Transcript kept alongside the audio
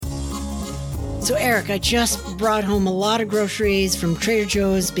So Eric, I just brought home a lot of groceries from Trader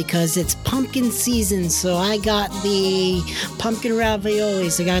Joe's because it's pumpkin season. So I got the pumpkin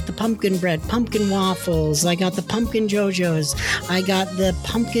raviolis, I got the pumpkin bread, pumpkin waffles, I got the pumpkin JoJo's, I got the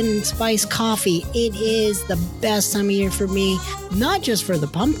pumpkin spice coffee. It is the best time of year for me, not just for the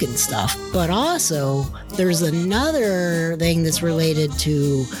pumpkin stuff, but also there's another thing that's related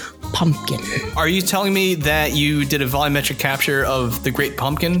to pumpkin. Are you telling me that you did a volumetric capture of the Great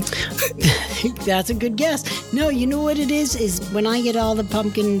Pumpkin? That's a good guess. No, you know what it is when I get all the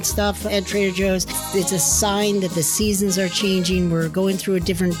pumpkin stuff at Trader Joe's, it's a sign that the seasons are changing. We're going through a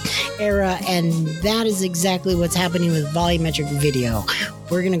different era, and that is exactly what's happening with volumetric video.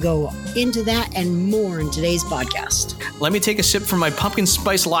 We're going to go into that and more in today's podcast. Let me take a sip from my pumpkin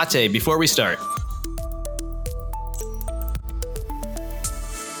spice latte before we start.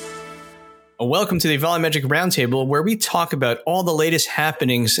 Welcome to the Volumetric Roundtable, where we talk about all the latest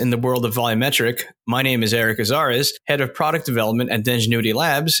happenings in the world of volumetric. My name is Eric Azares, head of product development at Dengenuity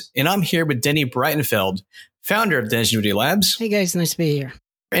Labs, and I'm here with Denny Breitenfeld, founder of Dengenuity Labs. Hey guys, nice to be here.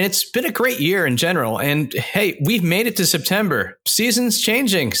 And it's been a great year in general. And hey, we've made it to September. Season's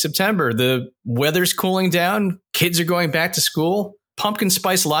changing. September, the weather's cooling down. Kids are going back to school. Pumpkin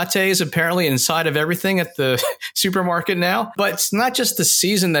spice latte is apparently inside of everything at the supermarket now. But it's not just the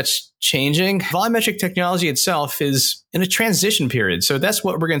season that's changing. Volumetric technology itself is in a transition period. So that's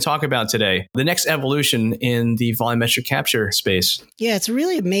what we're going to talk about today. The next evolution in the volumetric capture space. Yeah, it's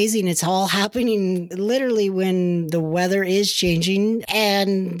really amazing. It's all happening literally when the weather is changing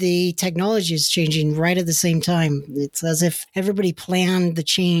and the technology is changing right at the same time. It's as if everybody planned the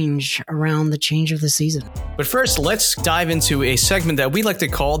change around the change of the season. But first, let's dive into a segment that we like to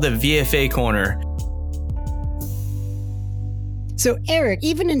call the VFA Corner. So, Eric,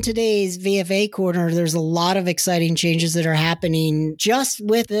 even in today's VFA Corner, there's a lot of exciting changes that are happening. Just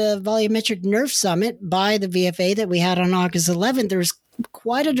with the Volumetric NeRF Summit by the VFA that we had on August 11th, there's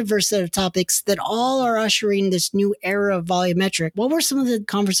quite a diverse set of topics that all are ushering this new era of volumetric. What were some of the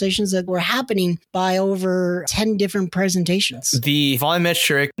conversations that were happening by over 10 different presentations? The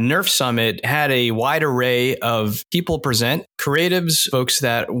Volumetric NeRF Summit had a wide array of people present, creatives, folks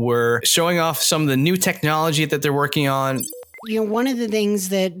that were showing off some of the new technology that they're working on. You know, one of the things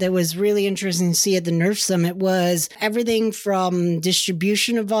that was really interesting to see at the NeRF Summit was everything from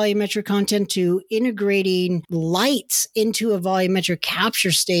distribution of volumetric content to integrating lights into a volumetric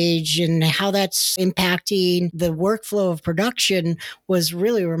capture stage, and how that's impacting the workflow of production was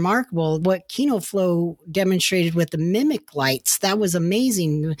really remarkable. What Kino FLO demonstrated with the mimic lights, that was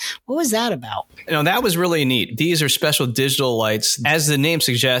amazing. What was that about? You know, that was really neat. These are special digital lights. As the name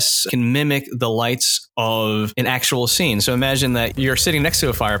suggests, can mimic the lights of an actual scene. So imagine that you're sitting next to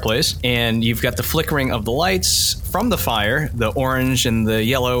a fireplace and you've got the flickering of the lights from the fire, the orange and the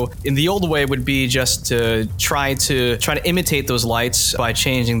yellow. In the old way would be just to try to imitate those lights by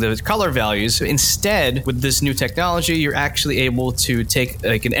changing the color values. Instead, with this new technology, you're actually able to take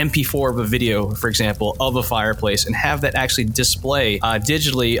like an MP4 of a video, for example, of a fireplace and have that actually display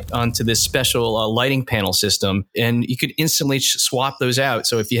digitally onto this special lighting panel system. And you could instantly swap those out.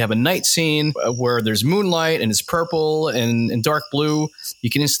 So if you have a night scene where there's moonlight and it's purple and dark blue, you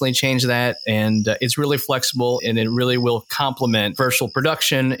can instantly change that, and it's really flexible, and it really will complement virtual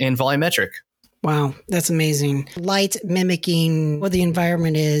production and volumetric. Wow, that's amazing. Light mimicking what the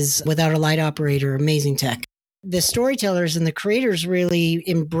environment is without a light operator, amazing tech. The storytellers and the creators really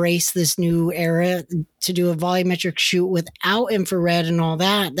embrace this new era to do a volumetric shoot without infrared and all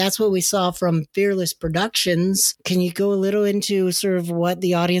that. That's what we saw from Fearless Productions. Can you go a little into sort of what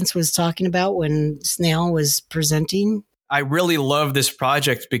the audience was talking about when Snail was presenting? I really love this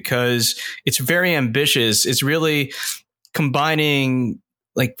project because it's very ambitious. It's really combining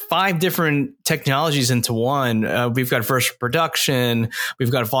like 5 different technologies into one. We've got virtual production, we've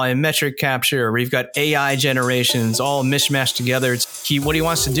got volumetric capture, we've got AI generations, all mishmashed together. What he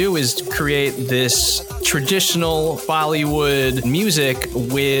wants to do is create this traditional Bollywood music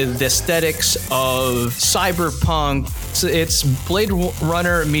with the aesthetics of cyberpunk. It's Blade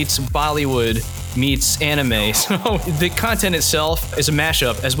Runner meets Bollywood meets anime. So the content itself is a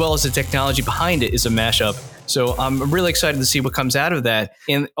mashup, as well as the technology behind it is a mashup. So I'm really excited to see what comes out of that.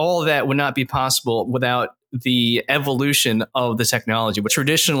 And all of that would not be possible without the evolution of the technology. But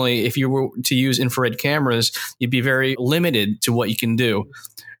traditionally, if you were to use infrared cameras, you'd be very limited to what you can do.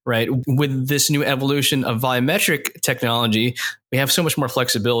 Right. With this new evolution of volumetric technology, we have so much more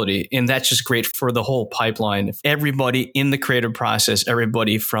flexibility, and that's just great for the whole pipeline. Everybody in the creative process,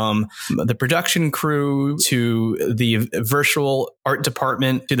 everybody from the production crew to the virtual art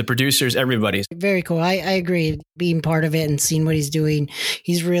department to the producers, everybody. Very cool. I agree. Being part of it and seeing what he's doing,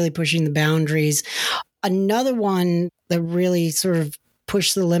 he's really pushing the boundaries. Another one that really sort of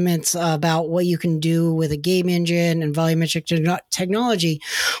pushed the limits about what you can do with a game engine and volumetric technology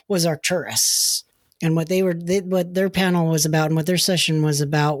was Arcturus. And what what their panel was about and what their session was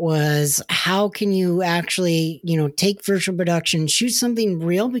about was how can you actually, take virtual production, shoot something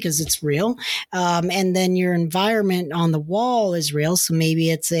real because it's real, and then your environment on the wall is real. So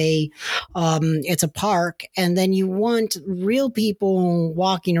maybe it's a park, and then you want real people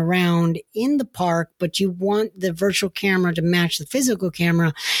walking around in the park, but you want the virtual camera to match the physical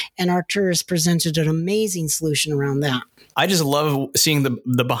camera. And Arcturus presented an amazing solution around that. I just love seeing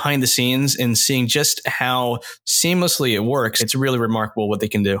the behind the scenes and seeing just how seamlessly it works. It's really remarkable what they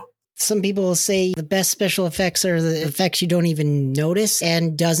can do. Some people say the best special effects are the effects you don't even notice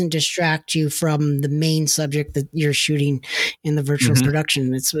and doesn't distract you from the main subject that you're shooting in the virtual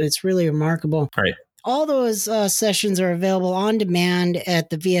production. It's really remarkable. Right. All those sessions are available on demand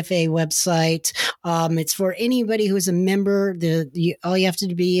at the VFA website. It's for anybody who is a member. All you have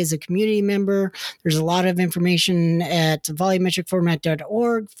to be is a community member. There's a lot of information at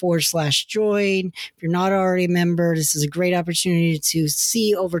volumetricformat.org/join. If you're not already a member, this is a great opportunity to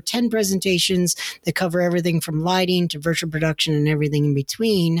see over 10 presentations that cover everything from lighting to virtual production and everything in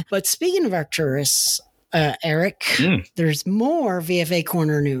between. But speaking of Arcturus, Eric, there's more VFA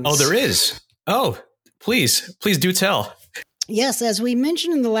Corner news. Oh, there is? Oh, please do tell. Yes, as we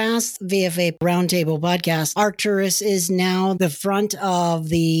mentioned in the last VFA Roundtable podcast, Arcturus is now the front of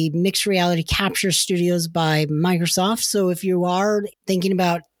the mixed reality capture studios by Microsoft. So if you are thinking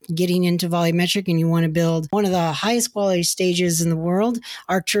about getting into volumetric and you want to build one of the highest quality stages in the world,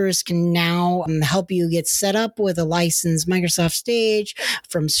 Arcturus can now help you get set up with a licensed Microsoft stage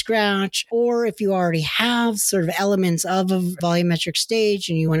from scratch. Or if you already have sort of elements of a volumetric stage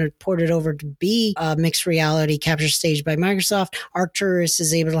and you want to port it over to be a mixed reality capture stage by Microsoft, Arcturus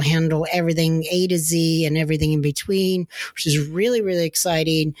is able to handle everything A to Z and everything in between, which is really, really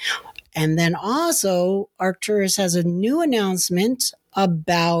exciting. And then also Arcturus has a new announcement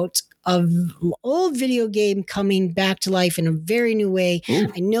about an old video game coming back to life in a very new way. Ooh.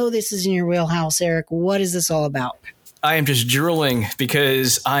 I know this is in your wheelhouse, Eric. What is this all about? I am just drooling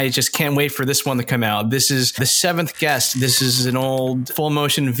because I just can't wait for this one to come out. This is The Seventh Guest. This is an old full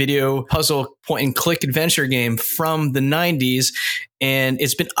motion video puzzle point and click adventure game from the 90s, and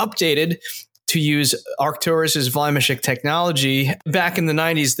it's been updated to use Arcturus' volumetric technology. Back in the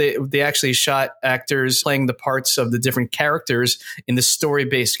 90s, they actually shot actors playing the parts of the different characters in the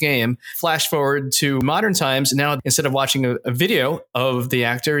story-based game. Flash forward to modern times. Now, instead of watching a video of the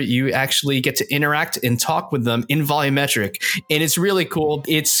actor, you actually get to interact and talk with them in volumetric. And it's really cool.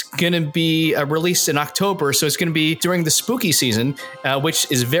 It's going to be released in October, so it's going to be during the spooky season, which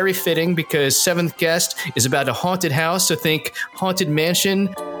is very fitting because Seventh Guest is about a haunted house. So think Haunted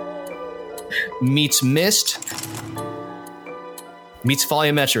Mansion meets Myst meets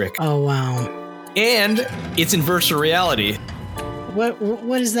volumetric. Oh, wow. And it's in virtual reality.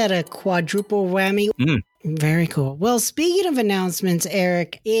 What is that, a quadruple whammy? Very cool. Well, speaking of announcements,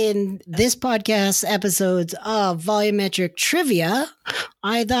 Eric, in this podcast episodes of Volumetric Trivia,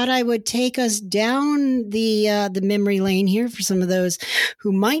 I thought I would take us down the memory lane here for some of those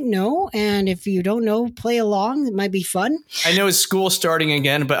who might know. And if you don't know, play along. It might be fun. I know it's school starting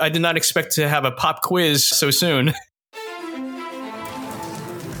again, but I did not expect to have a pop quiz so soon.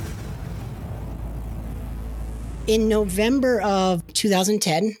 In November of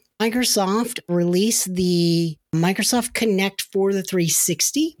 2010, Microsoft released the Microsoft Kinect for the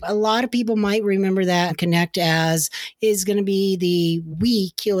 360. A lot of people might remember that Kinect as is going to be the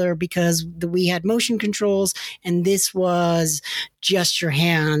Wii killer because the Wii had motion controls and this was just your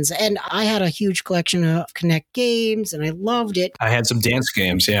hands. And I had a huge collection of Kinect games and I loved it. I had some dance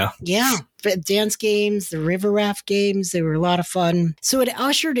games, yeah. Yeah. Dance games, the river raft games, they were a lot of fun. So it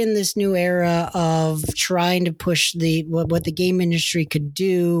ushered in this new era of trying to push what the game industry could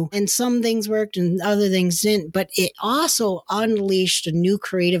do. And some things worked and other things didn't. But it also unleashed a new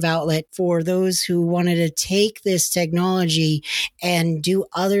creative outlet for those who wanted to take this technology and do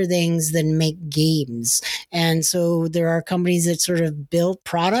other things than make games. And so there are companies that sort of built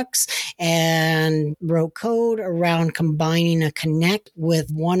products and wrote code around combining a Kinect with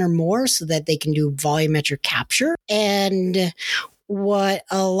one or more so that they can do volumetric capture. And what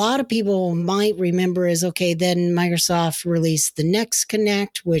a lot of people might remember is, okay, then Microsoft released the next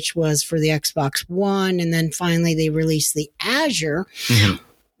Kinect, which was for the Xbox One. And then finally they released the Azure. Mm-hmm.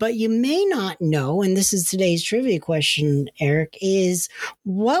 But you may not know, and this is today's trivia question, Eric, is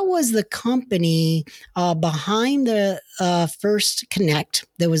what was the company behind the first Kinect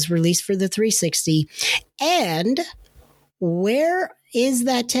that was released for the 360? And where is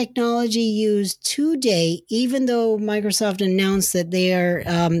that technology used today, even though Microsoft announced that they are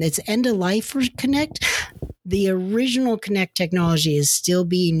it's end of life for Kinect? The original Kinect technology is still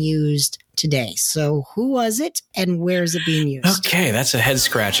being used today. So who was it and where is it being used? Okay, that's a head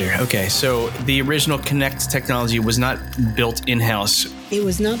scratcher. Okay, so the original Kinect technology was not built in-house. It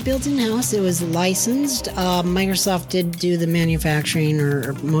was not built in-house. It was licensed. Microsoft did do the manufacturing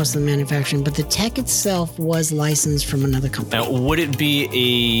or most of the manufacturing, but the tech itself was licensed from another company. Now, would it be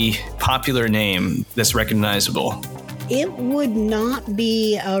a popular name that's recognizable? It would not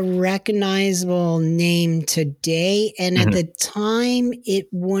be a recognizable name today. And at the time, it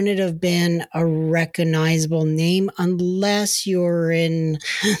wouldn't have been a recognizable name unless you're in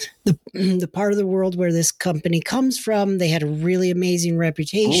the part of the world where this company comes from. They had a really amazing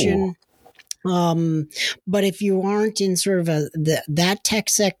reputation. Ooh. But if you aren't in sort of that tech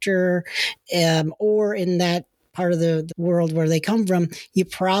sector or in that part of the world where they come from, you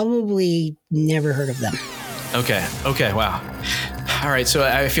probably never heard of them. Okay. Wow. All right. So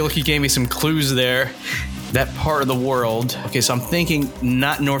I feel like you gave me some clues there. That part of the world. Okay. So I'm thinking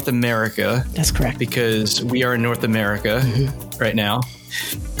not North America. That's correct. Because we are in North America right now.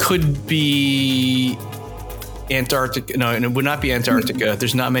 Could be Antarctica. No, it would not be Antarctica.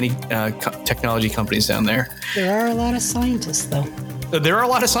 There's not many technology companies down there. There are a lot of scientists, though. There are a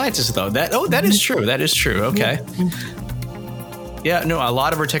lot of scientists, though. That is true. That is true. Okay. Yeah, no, a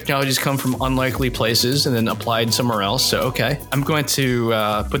lot of our technologies come from unlikely places and then applied somewhere else. So, okay. I'm going to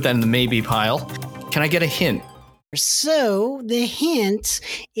put that in the maybe pile. Can I get a hint? So the hint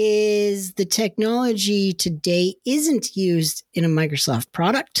is the technology today isn't used in a Microsoft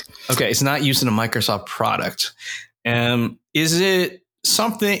product. Okay, it's not used in a Microsoft product. Is it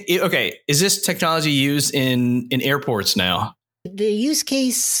something... Okay, is this technology used in airports now? The use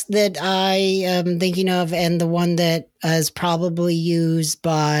case that I am thinking of, and the one that is probably used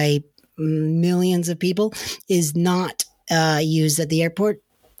by millions of people, is not used at the airport.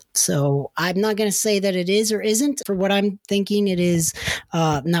 So I'm not going to say that it is or isn't. For what I'm thinking, it is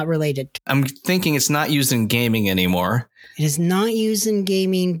not related. I'm thinking it's not used in gaming anymore. It is not used in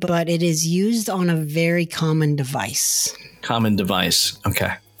gaming, but it is used on a very common device. Common device.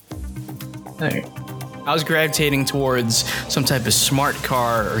 Okay. All right. I was gravitating towards some type of smart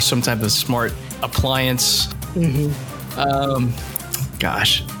car or some type of smart appliance.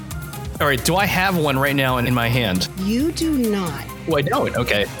 Gosh. All right. Do I have one right now in my hand? You do not. Oh, I don't.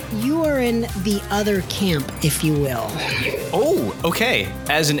 Okay. You are in the other camp, if you will. Oh, okay.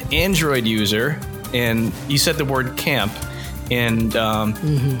 As an Android user, and you said the word camp, and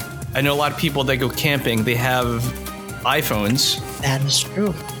I know a lot of people that go camping, they have iPhones. That is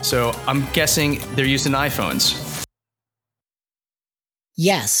true. So I'm guessing they're using iPhones.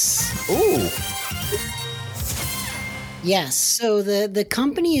 Yes. Ooh. Yes. So the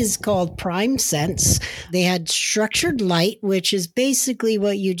company is called PrimeSense. They had structured light, which is basically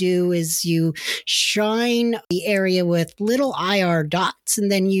what you do is you shine the area with little IR dots,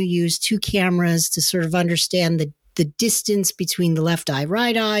 and then you use two cameras to sort of understand the distance between the left eye,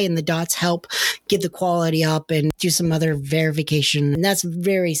 right eye, and the dots help get the quality up and do some other verification. And that's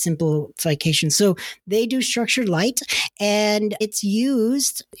very simplification. So they do structured light, and it's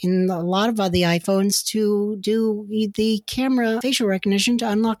used in a lot of other iPhones to do the camera facial recognition to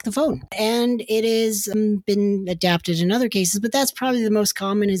unlock the phone. And it has been adapted in other cases, but that's probably the most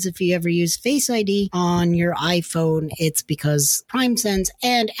common is if you ever use Face ID on your iPhone, it's because PrimeSense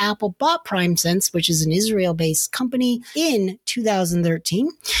and Apple bought PrimeSense, which is an Israel-based company, in 2013.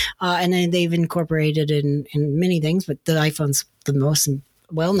 And then they've incorporated in many things, but the iPhone's the most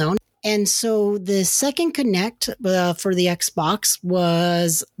well-known. And so the second Kinect for the Xbox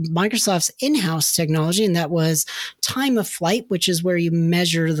was Microsoft's in-house technology, and that was time of flight, which is where you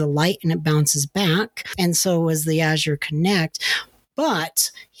measure the light and it bounces back. And so was the Azure Kinect.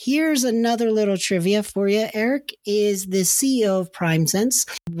 But Here's another little trivia for you. Eric is the CEO of PrimeSense,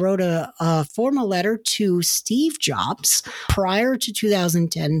 wrote a formal letter to Steve Jobs prior to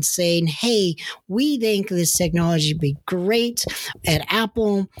 2010 saying, hey, we think this technology would be great at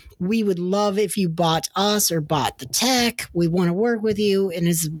Apple. We would love if you bought us or bought the tech. We want to work with you. And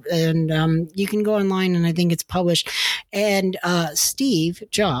you can go online and I think it's published. And Steve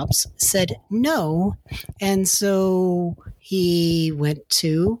Jobs said no. And so he went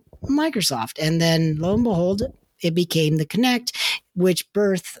to Microsoft. And then lo and behold, it became the Kinect, which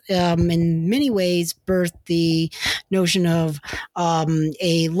in many ways birthed the notion of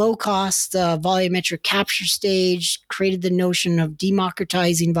a low-cost volumetric capture stage, created the notion of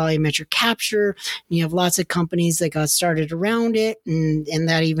democratizing volumetric capture. You have lots of companies that got started around it, and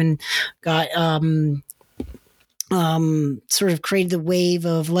that even got sort of created the wave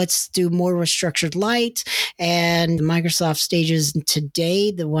of let's do more with structured light. And the Microsoft stages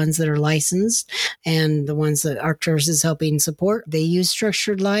today, the ones that are licensed and the ones that Arcturus is helping support, they use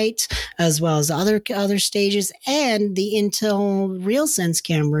structured light as well as other stages. And the Intel RealSense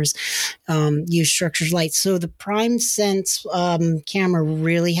cameras use structured light. So the PrimeSense camera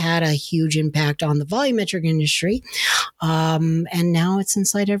really had a huge impact on the volumetric industry. And now it's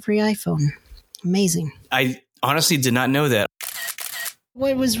inside every iPhone. Amazing. I honestly did not know that.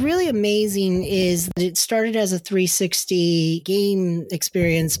 What was really amazing is that it started as a 360 game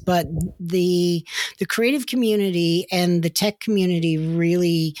experience, but the creative community and the tech community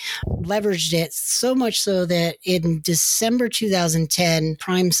really leveraged it so much so that in December 2010,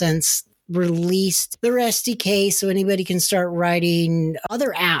 PrimeSense released their SDK so anybody can start writing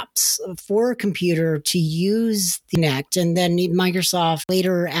other apps for a computer to use the Kinect. And then Microsoft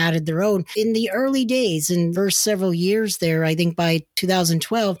later added their own. In the early days, in the first several years there, I think by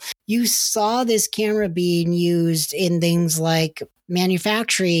 2012, you saw this camera being used in things like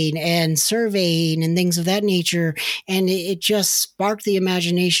manufacturing and surveying and things of that nature. And it just sparked the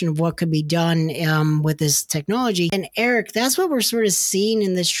imagination of what could be done with this technology. And Eric, that's what we're sort of seeing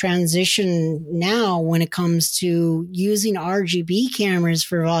in this transition now when it comes to using RGB cameras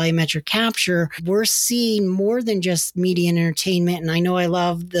for volumetric capture. We're seeing more than just media and entertainment. And I know I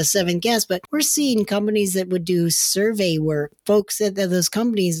love the Seventh Guest, but we're seeing companies that would do survey work. Folks that those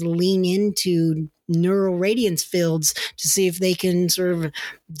companies lean into neural radiance fields to see if they can sort of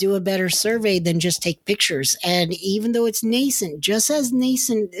do a better survey than just take pictures. And even though it's nascent, just as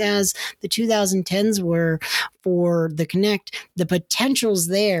nascent as the 2010s were for the Kinect, the potential's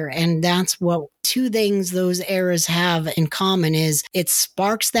there. And that's what two things those eras have in common is it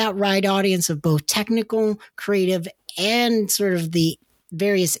sparks that right audience of both technical, creative, and sort of the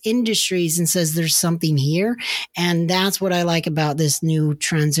various industries and says there's something here. And that's what I like about this new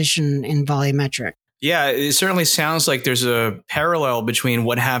transition in volumetric. Yeah, it certainly sounds like there's a parallel between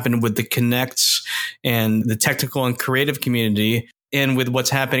what happened with the Kinects and the technical and creative community and with what's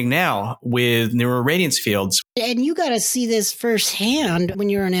happening now with neural radiance fields. And you got to see this firsthand when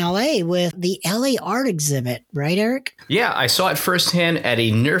you're in LA with the LA art exhibit, right, Eric? Yeah, I saw it firsthand at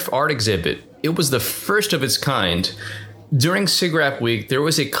a NeRF art exhibit. It was the first of its kind. During SIGGRAPH Week, there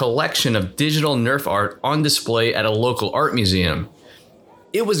was a collection of digital NeRF art on display at a local art museum.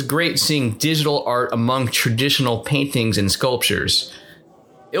 It was great seeing digital art among traditional paintings and sculptures.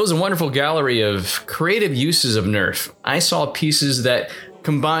 It was a wonderful gallery of creative uses of NeRF. I saw pieces that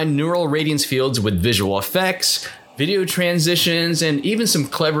combined neural radiance fields with visual effects, video transitions, and even some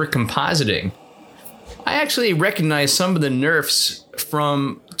clever compositing. I actually recognized some of the NeRFs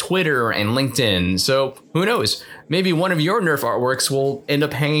from Twitter and LinkedIn, so who knows? Maybe one of your NeRF artworks will end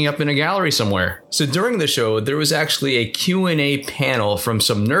up hanging up in a gallery somewhere. So during the show, there was actually a Q&A panel from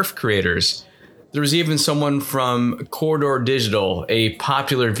some NeRF creators. There was even someone from Corridor Digital, a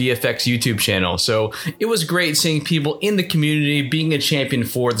popular VFX YouTube channel. So it was great seeing people in the community being a champion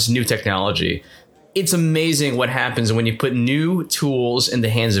for this new technology. It's amazing what happens when you put new tools in the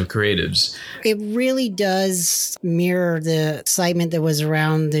hands of creatives. It really does mirror the excitement that was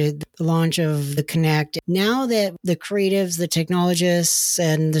around the launch of the Kinect. Now that the creatives, the technologists,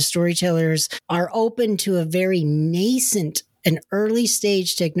 and the storytellers are open to a very nascent an early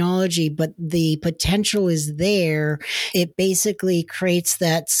stage technology, but the potential is there. It basically creates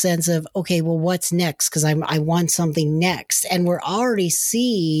that sense of, okay, well, what's next? Because I want something next. And we're already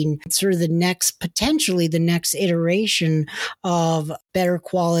seeing sort of potentially the next iteration of better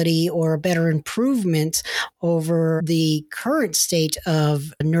quality or a better improvement over the current state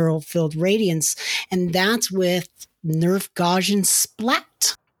of neural field radiance. And that's with NeRF Gaussian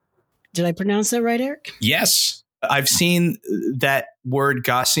Splat. Did I pronounce that right, Eric? Yes. I've seen that word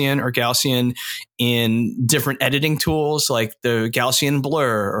Gaussian in different editing tools like the Gaussian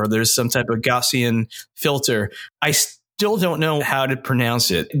blur, or there's some type of Gaussian filter. I still don't know how to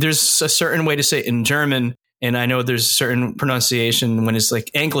pronounce it. There's a certain way to say it in German. And I know there's a certain pronunciation when it's like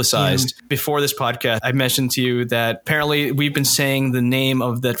anglicized. Yeah. Before this podcast, I mentioned to you that apparently we've been saying the name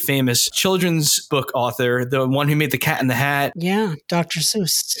of that famous children's book author, the one who made The Cat in the Hat. Yeah, Dr.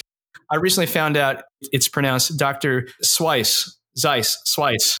 Seuss. I recently found out it's pronounced Dr. Zeiss.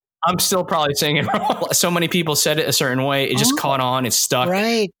 I'm still probably saying it wrong. So many people said it a certain way. It just caught on. It stuck.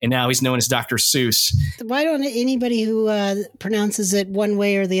 Right. And now he's known as Dr. Seuss. Why don't anybody who pronounces it one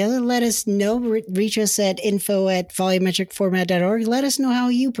way or the other, let us know. Reach us at info@volumetricformat.org. Let us know how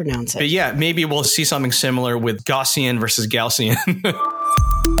you pronounce it. But yeah, maybe we'll see something similar with Gaussian versus Gaussian.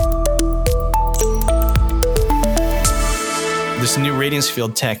 This new radiance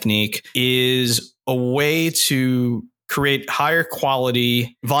field technique is a way to create higher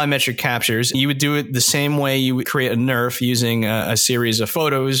quality volumetric captures. You would do it the same way you would create a NeRF using a series of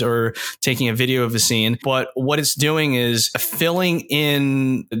photos or taking a video of a scene. But what it's doing is filling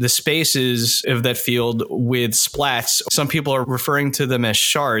in the spaces of that field with splats. Some people are referring to them as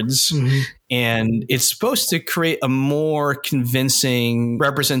shards. Mm-hmm. And it's supposed to create a more convincing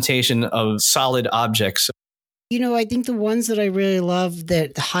representation of solid objects. You know, I think the ones that I really love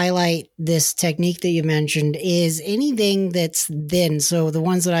that highlight this technique that you mentioned is anything that's thin. So the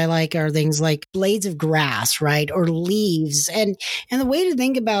ones that I like are things like blades of grass, right? Or leaves. And the way to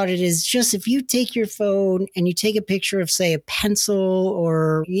think about it is just if you take your phone and you take a picture of, say, a pencil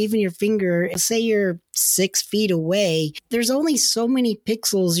or even your finger, say you're 6 feet away, there's only so many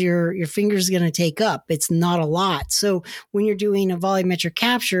pixels your finger's going to take up. It's not a lot. So when you're doing a volumetric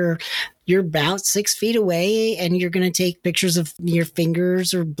capture, you're about 6 feet away and you're going to take pictures of your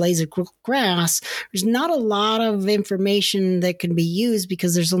fingers or blades of grass. There's not a lot of information that can be used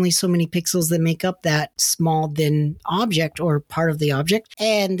because there's only so many pixels that make up that small, thin object or part of the object.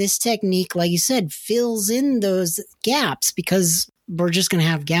 And this technique, like you said, fills in those gaps because we're just going to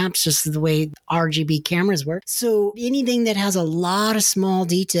have gaps just the way RGB cameras work. So anything that has a lot of small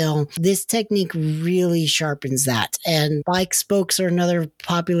detail, this technique really sharpens that. And bike spokes are another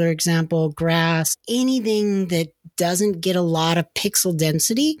popular example, grass, anything that doesn't get a lot of pixel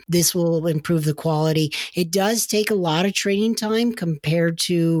density, this will improve the quality. It does take a lot of training time compared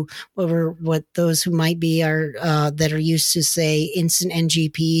to what those who might be that are used to, say, instant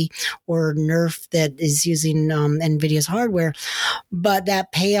NGP or NeRF that is using NVIDIA's hardware. But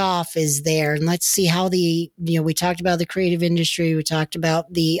that payoff is there. And let's see how we talked about the creative industry. We talked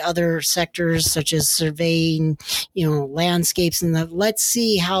about the other sectors such as surveying, landscapes, and let's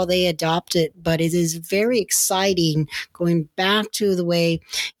see how they adopt it. But it is very exciting going back to the way,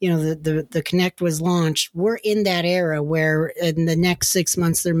 the Kinect was launched. We're in that era where in the next 6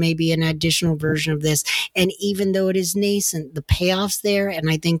 months, there may be an additional version of this. And even though it is nascent, the payoff's there. And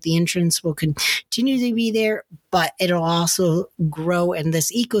I think the entrance will continue to be there, but it'll also grow. And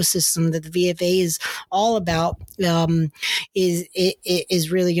this ecosystem that the VFA is all about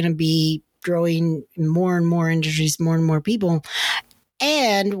is really going to be growing more and more industries, more and more people.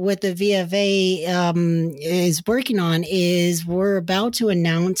 And what the VFA is working on is we're about to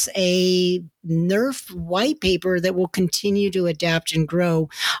announce a NeRF white paper that will continue to adapt and grow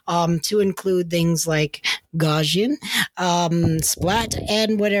to include things like Gaussian, Splat,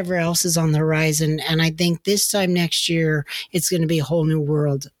 and whatever else is on the horizon. And I think this time next year, it's going to be a whole new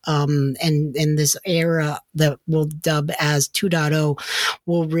world. And this era that we'll dub as 2.0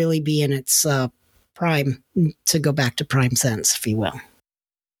 will really be in its prime, to go back to prime sense, if you will.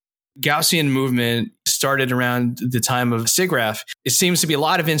 Gaussian movement started around the time of SIGGRAPH. It seems to be a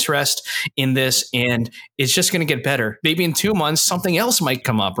lot of interest in this, and it's just going to get better. Maybe in 2 months, something else might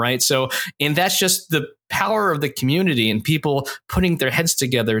come up, right? And that's just the power of the community and people putting their heads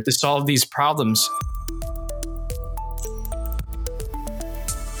together to solve these problems.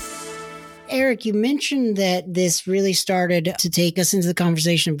 Eric, you mentioned that this really started to take us into the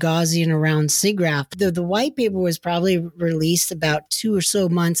conversation of Gaussian around SIGGRAPH. The white paper was probably released about 2 or so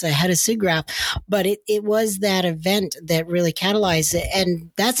months ahead of SIGGRAPH, but it was that event that really catalyzed it. And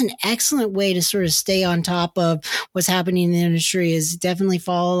that's an excellent way to sort of stay on top of what's happening in the industry, is definitely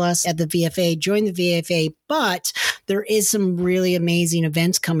follow us at the VFA, join the VFA. But there is some really amazing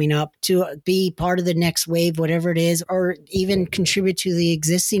events coming up to be part of the next wave, whatever it is, or even contribute to the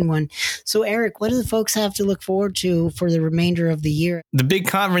existing one. So Eric, what do the folks have to look forward to for the remainder of the year? The big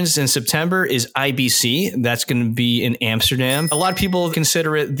conference in September is IBC. That's going to be in Amsterdam. A lot of people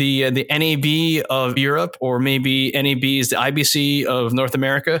consider it the NAB of Europe, or maybe NAB is the IBC of North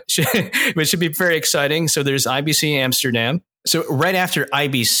America, which should be very exciting. So there's IBC Amsterdam. So right after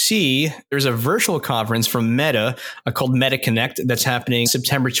IBC, there's a virtual conference from Meta called Meta Connect that's happening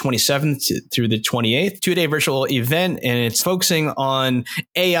September 27th through the 28th, 2-day virtual event. And it's focusing on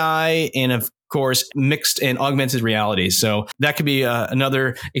AI and, of course, mixed and augmented reality. So that could be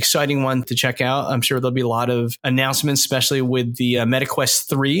another exciting one to check out. I'm sure there'll be a lot of announcements, especially with the MetaQuest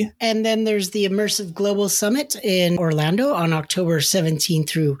 3. And then there's the Immersive Global Summit in Orlando on October 17th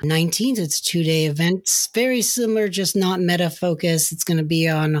through 19th. It's a 2-day event. It's very similar, just not meta focused. It's going to be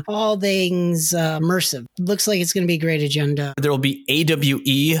on all things immersive. Looks like it's going to be a great agenda. There will be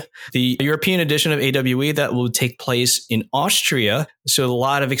AWE, the European edition of AWE that will take place in Austria. So a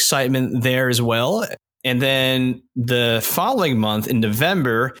lot of excitement there as well. And then the following month in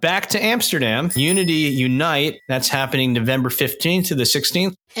November, back to Amsterdam, Unity Unite. That's happening November 15th to the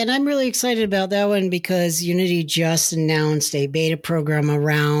 16th. And I'm really excited about that one because Unity just announced a beta program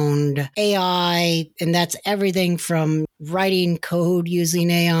around AI. And that's everything from writing code using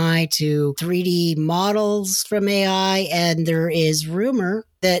AI to 3D models from AI. And there is rumor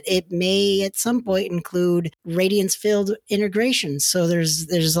that it may at some point include radiance field integration. So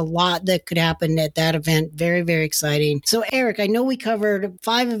there's a lot that could happen at that event. Very, very exciting. So Eric, I know we covered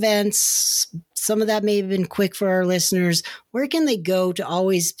 5 events. Some of that may have been quick for our listeners. Where can they go to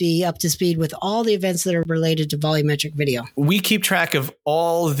always be up to speed with all the events that are related to volumetric video? We keep track of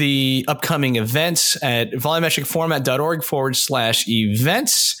all the upcoming events at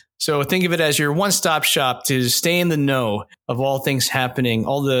volumetricformat.org/events. So think of it as your one-stop shop to stay in the know of all things happening,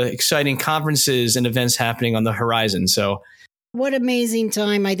 all the exciting conferences and events happening on the horizon. So what amazing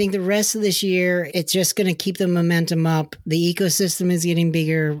time. I think the rest of this year, it's just going to keep the momentum up. The ecosystem is getting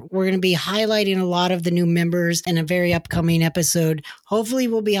bigger. We're going to be highlighting a lot of the new members in a very upcoming episode. Hopefully,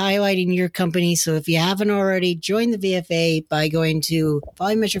 we'll be highlighting your company. So if you haven't already, join the VFA by going to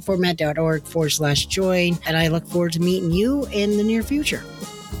volumetricformat.org/join. And I look forward to meeting you in the near future.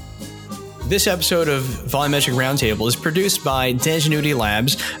 This episode of Volumetric Roundtable is produced by Degenuity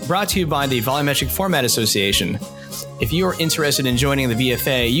Labs, brought to you by the Volumetric Format Association. If you are interested in joining the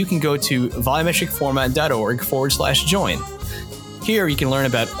VFA, you can go to volumetricformat.org/join. Here you can learn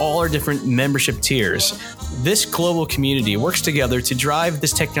about all our different membership tiers. This global community works together to drive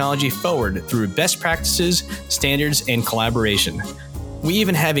this technology forward through best practices, standards, and collaboration. We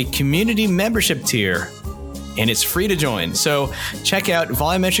even have a community membership tier, and it's free to join. So check out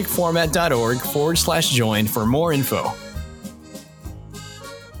volumetricformat.org/join for more info.